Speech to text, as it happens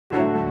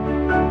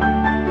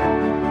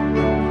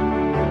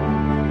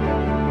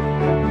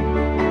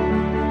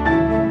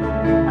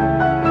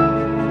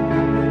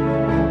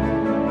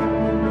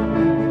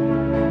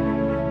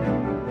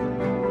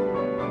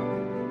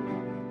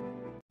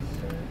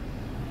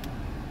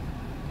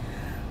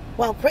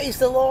Well, praise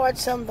the Lord,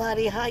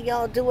 somebody. How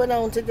y'all doing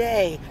on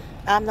today?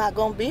 I'm not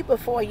going to be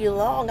before you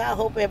long. I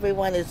hope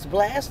everyone is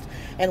blessed.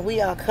 And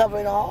we are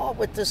covered all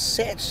with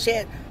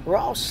the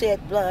raw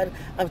shed blood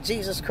of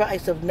Jesus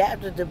Christ of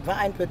Nazareth,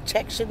 divine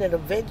protection,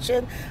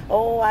 intervention.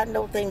 Oh, I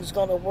know things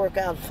going to work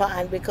out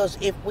fine because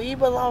if we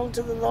belong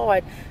to the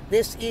Lord,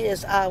 this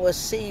is our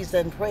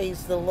season.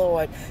 Praise the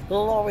Lord.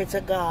 Glory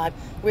to God.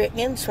 We're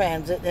in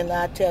transit, and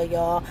I tell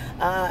y'all,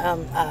 I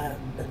am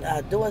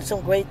doing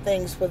some great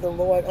things for the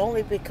Lord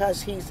only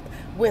because He's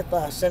with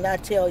us. And I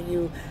tell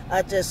you,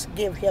 I just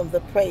give Him the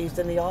praise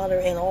and the honor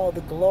and all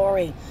the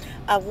glory.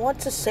 I want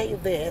to say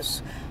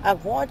this. I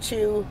want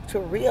you to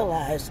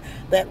realize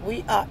that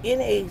we are in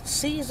a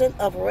season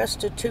of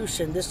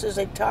restitution. This is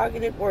a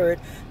targeted word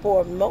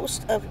for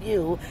most of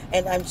you,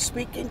 and I'm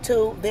speaking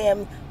to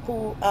them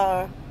who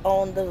are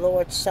on the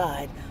Lord's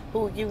side,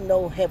 who you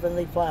know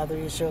Heavenly Father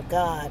is your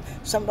God.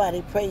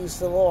 Somebody praise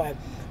the Lord.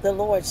 The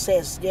Lord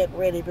says, get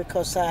ready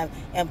because I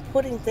am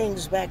putting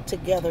things back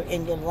together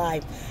in your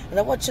life. And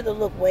I want you to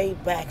look way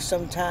back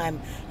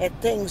sometime at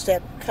things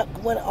that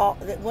went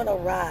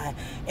awry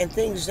and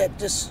things that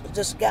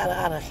just got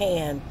out of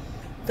hand,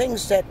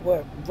 things that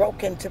were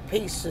broken to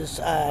pieces.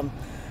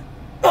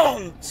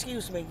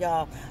 Excuse me,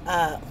 y'all,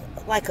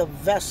 like a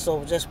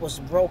vessel just was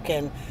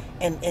broken,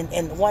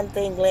 and one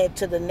thing led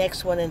to the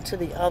next one and to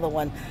the other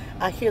one.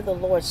 I hear the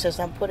Lord says,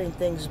 I'm putting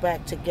things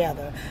back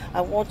together.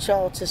 I want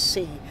y'all to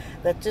see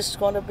that this is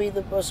going to be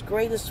the most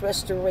greatest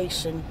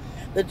restoration,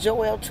 the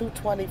Joel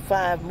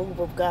 2:25 move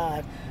of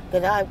God,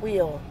 that I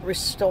will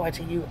restore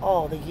to you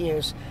all the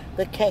years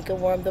the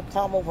cankerworm, the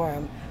palmer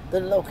worm,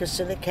 the locust,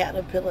 and the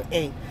caterpillar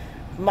ate.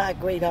 My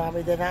great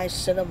army that I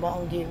sent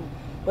among you,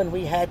 when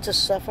we had to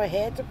suffer,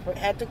 had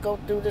to go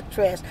through the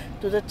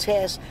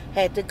test,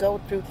 had to go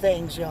through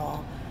things,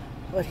 y'all.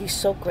 But He's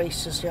so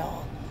gracious,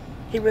 y'all.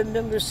 He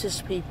remembers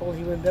His people.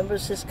 He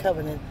remembers His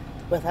covenant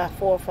with our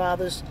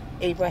forefathers,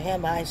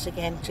 Abraham, Isaac,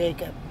 and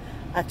Jacob.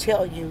 I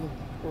tell you,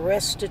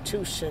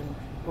 restitution,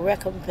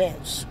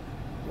 recompense,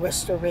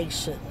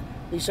 restoration.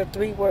 These are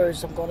three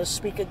words I'm going to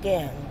speak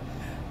again.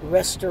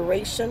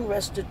 Restoration,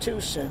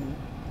 restitution,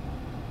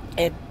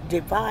 and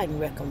divine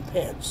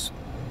recompense.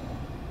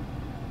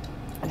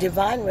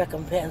 Divine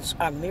recompense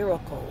are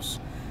miracles.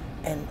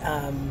 And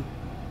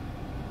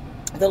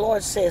the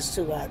Lord says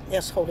to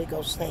yes, Holy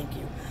Ghost, thank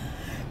you.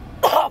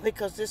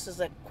 Because this is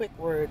a quick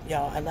word,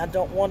 y'all, and I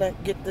don't want to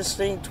get this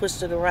thing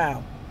twisted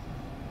around.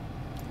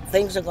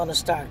 Things are going to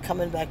start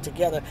coming back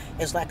together.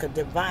 It's like a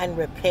divine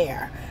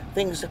repair.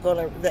 Things are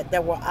going to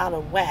that were out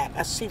of whack.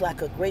 I see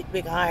like a great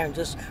big iron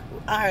just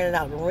ironing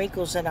out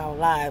wrinkles in our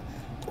lives.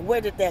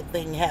 Where did that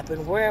thing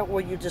happen? Where were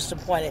you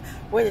disappointed?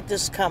 Where did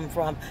this come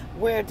from?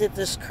 Where did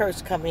this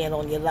curse come in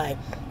on your life?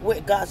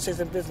 Where God says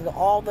in business,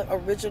 all the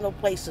original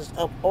places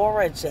of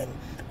origin,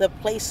 the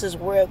places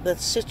where the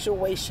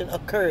situation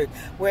occurred,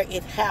 where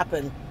it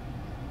happened,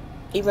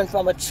 even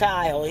from a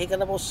child,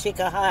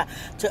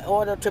 to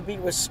order to be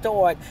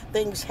restored,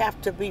 things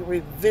have to be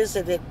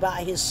revisited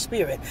by His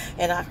Spirit.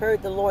 And I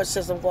heard the Lord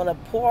says, I'm going to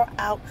pour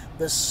out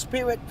the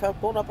Spirit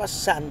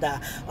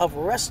of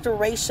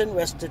restoration,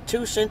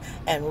 restitution,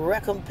 and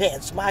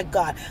recompense. My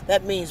God,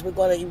 that means we're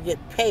going to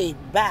get paid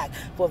back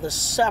for the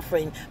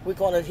suffering.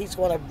 He's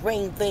going to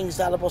bring things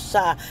out of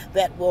Osai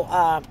that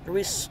will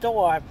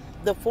restore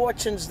the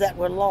fortunes that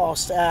were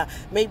lost,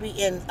 maybe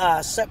in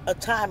a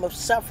time of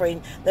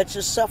suffering that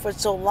you suffered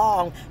so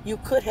long, you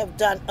could have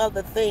done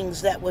other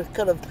things that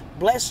could have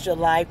blessed your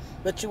life,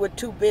 but you were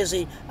too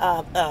busy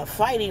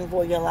fighting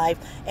for your life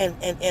and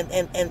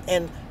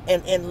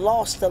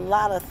lost a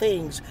lot of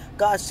things.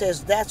 God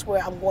says that's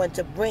where I'm going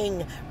to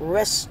bring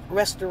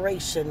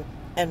restoration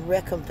and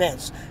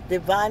recompense,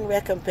 divine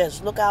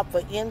recompense. Look out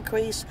for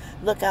increase,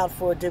 look out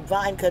for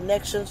divine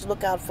connections,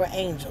 look out for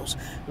angels.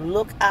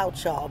 Look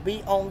out, y'all.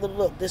 Be on the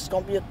look. This is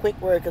going to be a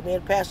quick word because me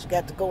and Pastor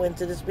got to go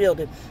into this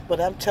building.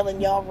 But I'm telling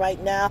y'all right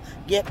now,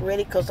 get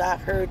ready, because I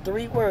heard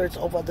three words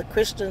over the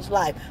Christian's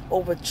life,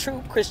 over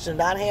true Christians,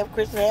 not have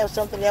Christians, have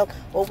something else,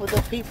 over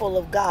the people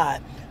of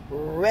God.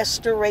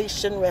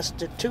 Restoration,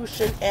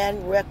 restitution,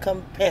 and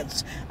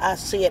recompense. I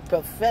see it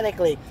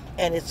prophetically,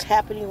 and it's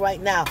happening right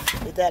now.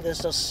 That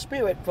is a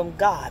spirit from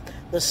God.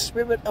 The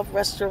spirit of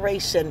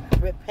restoration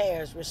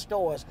repairs,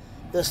 restores.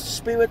 The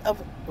spirit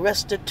of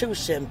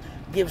restitution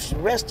gives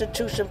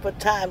restitution for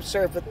time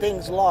served, for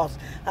things lost,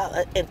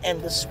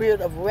 and the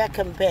spirit of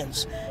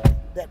recompense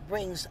that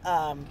brings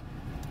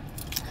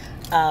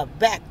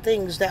back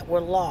things that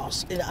were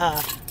lost, in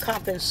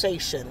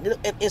compensation.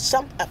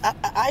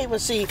 I even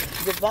see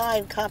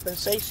divine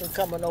compensation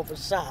coming over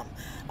some.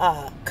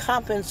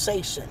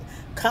 Compensation,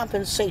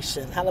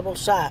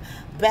 hallelujah,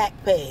 back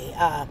pay,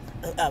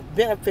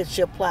 benefits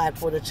you applied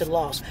for that you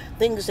lost,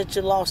 things that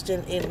you lost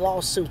in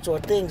lawsuits, or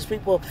things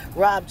people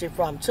robbed you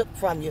from, took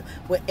from you,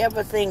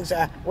 wherever things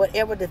are,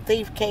 whatever the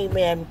thief came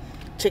in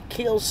to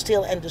kill,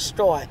 steal, and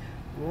destroy.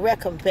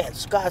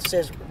 recompense. God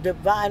says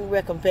divine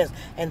recompense.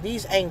 And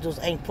these angels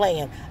ain't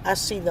playing. I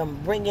see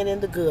them bringing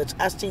in the goods.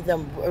 I see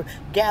them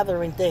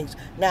gathering things.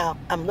 Now,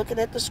 I'm looking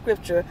at the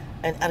scripture,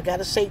 and I got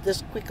to say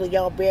this quickly.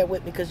 Y'all bear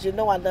with me because you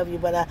know I love you,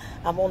 but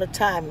I'm on a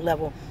time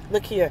level.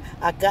 Look here.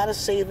 I got to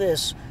say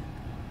this.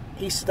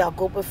 He said, I'll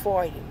go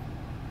before you.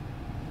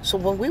 So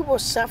when we were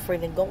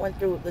suffering and going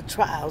through the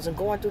trials and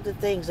going through the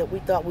things that we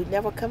thought we'd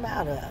never come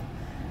out of,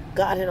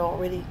 God had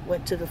already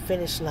went to the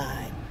finish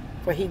line,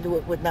 for he knew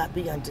it would not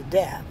be unto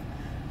death.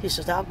 He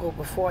says, I'll go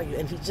before you.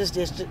 And he just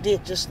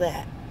did just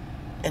that.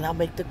 And I'll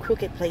make the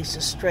crooked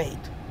places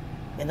straight.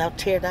 And I'll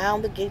tear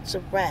down the gates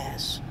of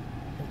brass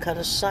and cut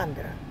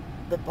asunder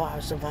the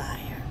bars of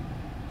iron.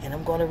 And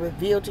I'm going to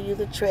reveal to you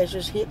the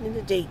treasures hidden in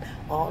the deep,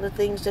 all the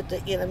things that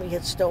the enemy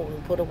had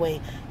stolen, put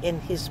away in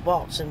his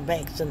vaults and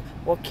banks, and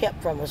or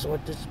kept from us, or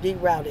just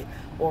derouted,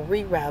 or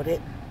rerouted,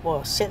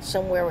 or sent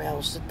somewhere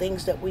else. The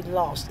things that we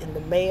lost in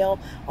the mail,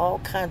 all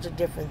kinds of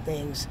different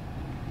things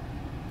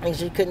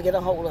you couldn't get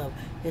a hold of,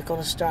 you're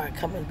going to start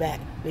coming back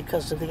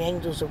because of the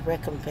angels of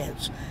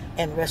recompense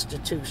and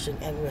restitution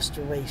and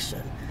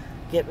restoration.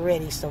 Get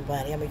ready,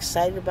 somebody. I'm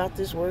excited about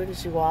this word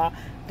as you are.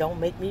 Don't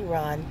make me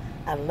run.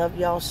 I love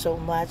y'all so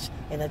much,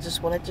 and I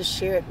just wanted to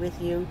share it with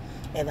you.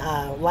 And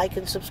like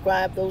and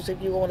subscribe, those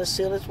of you who want to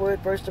seal this word,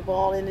 first of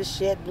all, in the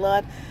shed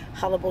blood,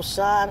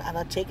 hallelujah, and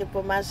I take it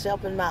for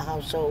myself and my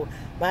household,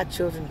 my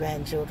children,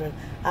 grandchildren,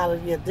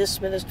 hallelujah,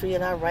 this ministry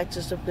and our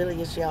righteous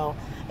affiliates, y'all.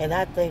 And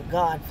I thank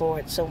God for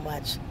it so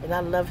much. And I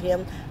love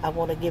him. I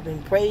want to give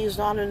him praise,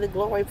 honor, and the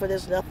glory, for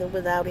there's nothing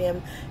without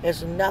him.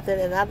 There's nothing,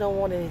 and I don't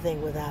want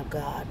anything without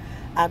God.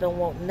 I don't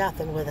want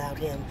nothing without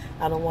him.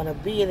 I don't want to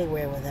be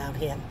anywhere without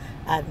him.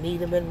 I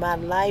need him in my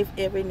life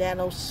every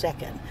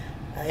nanosecond.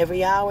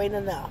 Every hour ain't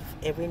enough.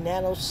 Every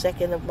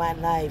nanosecond of my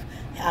life,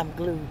 I'm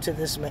glued to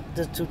this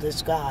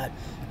God.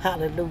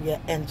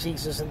 Hallelujah. And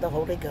Jesus and the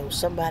Holy Ghost.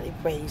 Somebody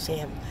praise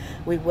him.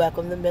 We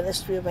welcome the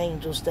ministry of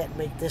angels that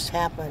make this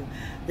happen.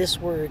 This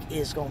word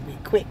is going to be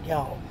quick,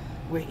 y'all.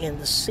 We're in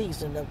the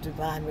season of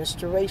divine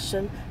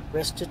restoration,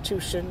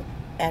 restitution,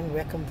 and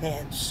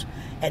recompense.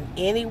 And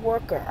any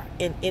worker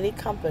in any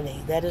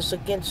company that is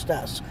against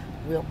us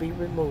will be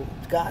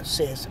removed. God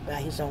says,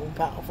 by his own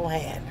powerful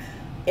hand,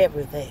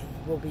 everything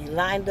will be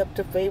lined up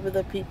to favor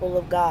the people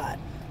of God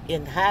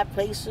in high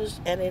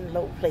places and in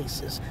low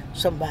places.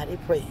 Somebody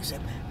praise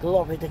him.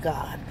 Glory to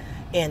God.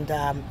 And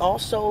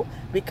also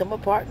become a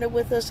partner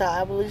with us.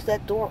 I will leave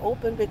that door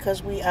open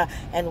because we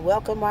and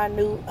welcome our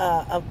new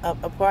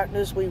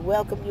partners. We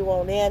welcome you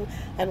on in,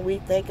 and we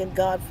thanking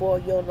God for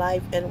your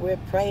life, and we're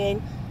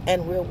praying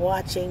and we're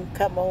watching.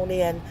 Come on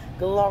in.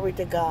 Glory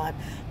to God.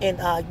 And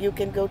you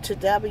can go to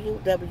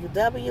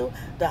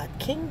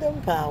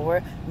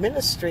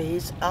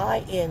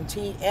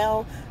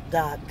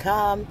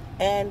www.kingdompowerministriesintl.com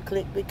and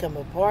click become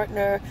a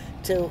partner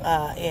to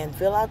and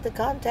fill out the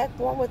contact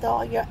form with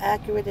all your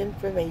accurate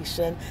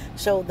information,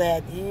 so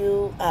that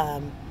you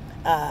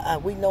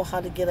we know how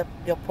to get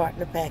your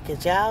partner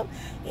package out.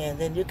 And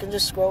then you can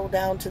just scroll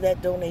down to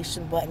that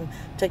donation button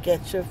to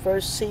get your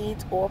first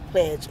seed or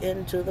pledge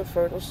into the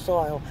fertile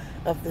soil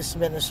of this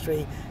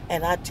ministry.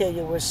 And I tell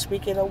you, we're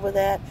speaking over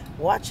that,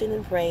 watching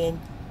and praying,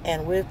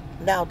 and we're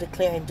now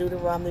declaring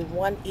Deuteronomy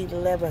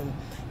 1:11.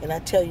 And I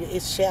tell you,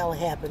 it shall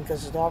happen,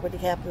 because it's already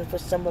happening for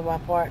some of our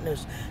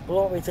partners.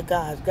 Glory to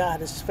God.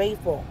 God is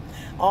faithful.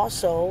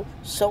 Also,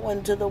 sow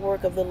into the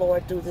work of the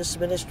Lord through this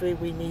ministry.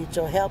 We need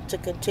your help to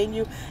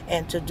continue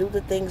and to do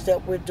the things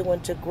that we're doing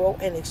to grow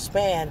and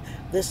expand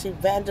this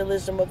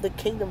evangelism of the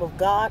kingdom of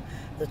God,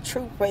 the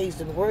true praise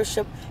and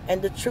worship,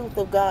 and the truth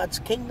of God's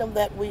kingdom,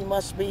 that we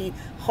must be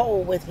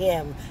whole with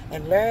him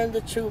and learn the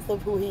truth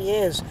of who he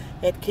is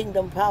at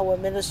Kingdom Power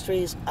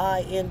Ministries,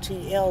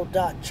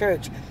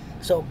 INTL.church.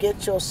 So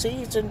get your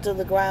seeds into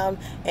the ground,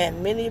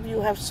 and many of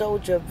you have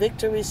sowed your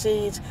victory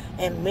seeds,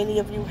 and many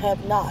of you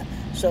have not.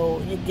 So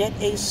you get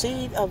a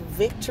seed of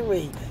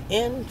victory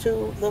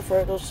into the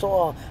fertile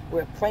soil.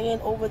 We're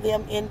praying over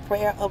them in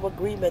prayer of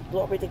agreement.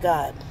 Glory to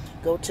God.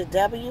 Go to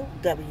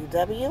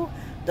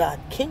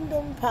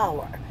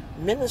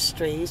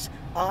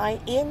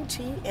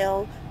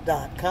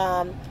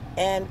www.kingdompowerministriesintl.com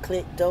and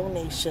click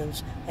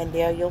donations, and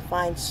there you'll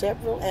find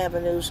several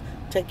avenues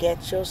to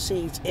get your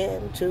seeds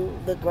into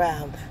the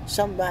ground.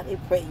 Somebody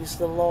praise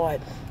the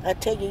Lord. I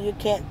tell you, you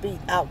can't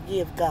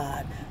outgive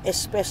God,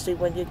 especially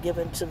when you're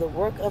given to the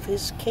work of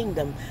his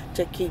kingdom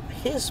to keep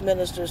his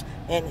ministers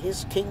and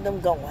his kingdom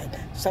going.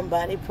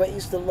 Somebody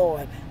praise the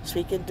Lord.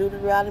 Speaking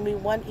Deuteronomy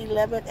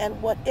 1:11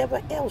 and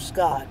whatever else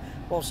God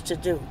wants to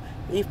do.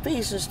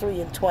 Ephesians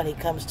 3:20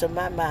 comes to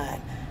my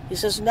mind. He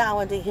says, now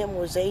unto him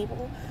was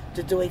able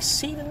to do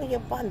exceedingly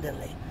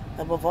abundantly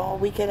above all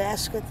we can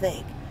ask or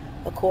think,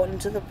 according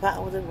to the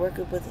power that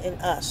worketh within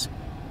us.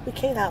 We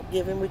can't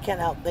outgive him. We can't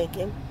outthink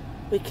him.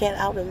 We can't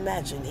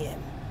outimagine him.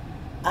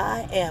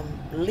 I am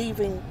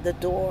leaving the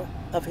door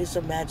of his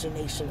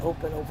imagination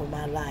open over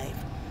my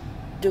life.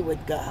 Do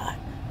it, God.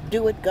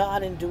 Do it,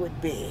 God, and do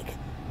it big.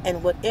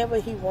 And whatever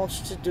he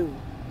wants to do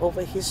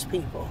over his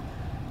people,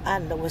 I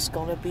know it's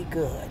going to be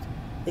good.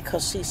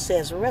 because he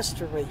says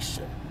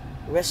restoration,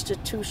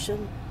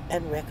 restitution,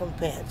 and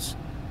recompense,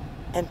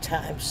 and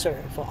time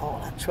served for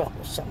all our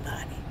trouble.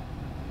 Somebody,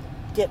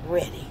 get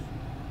ready,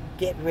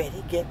 get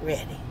ready, get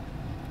ready.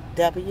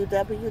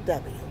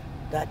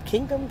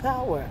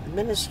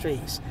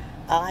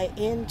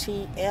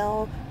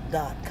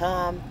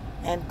 www.kingdompowerministriesintl.com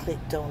and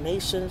click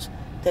donations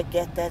to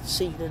get that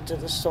seed into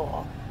the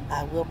soil.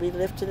 I will be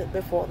lifting it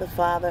before the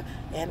Father,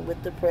 and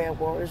with the prayer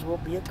warriors will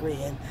be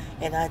agreeing.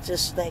 And I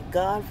just thank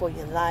God for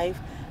your life.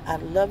 I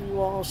love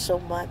you all so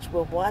much.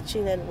 We're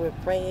watching and we're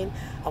praying.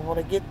 I want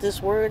to get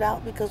this word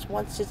out because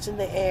once it's in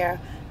the air,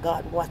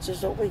 God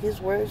watches over his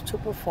words to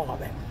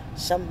perform it.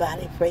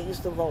 Somebody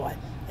praise the Lord.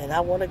 And I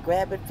want to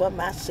grab it for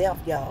myself,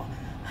 y'all.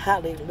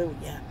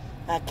 Hallelujah.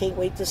 I can't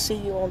wait to see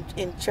you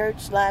in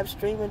church live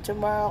streaming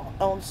tomorrow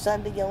on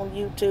Sunday on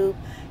YouTube.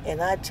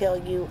 And I tell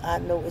you, I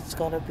know it's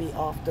going to be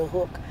off the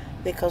hook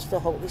because the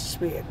Holy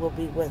Spirit will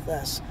be with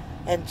us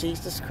and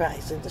Jesus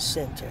Christ in the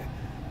center.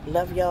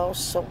 Love y'all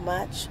so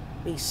much.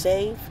 Be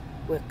safe.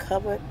 We're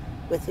covered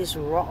with his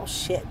raw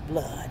shed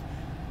blood.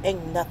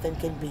 Ain't nothing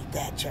can beat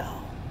that,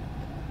 y'all.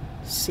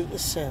 See you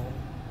soon.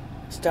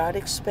 Start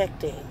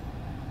expecting.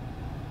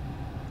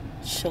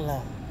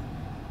 Shalom.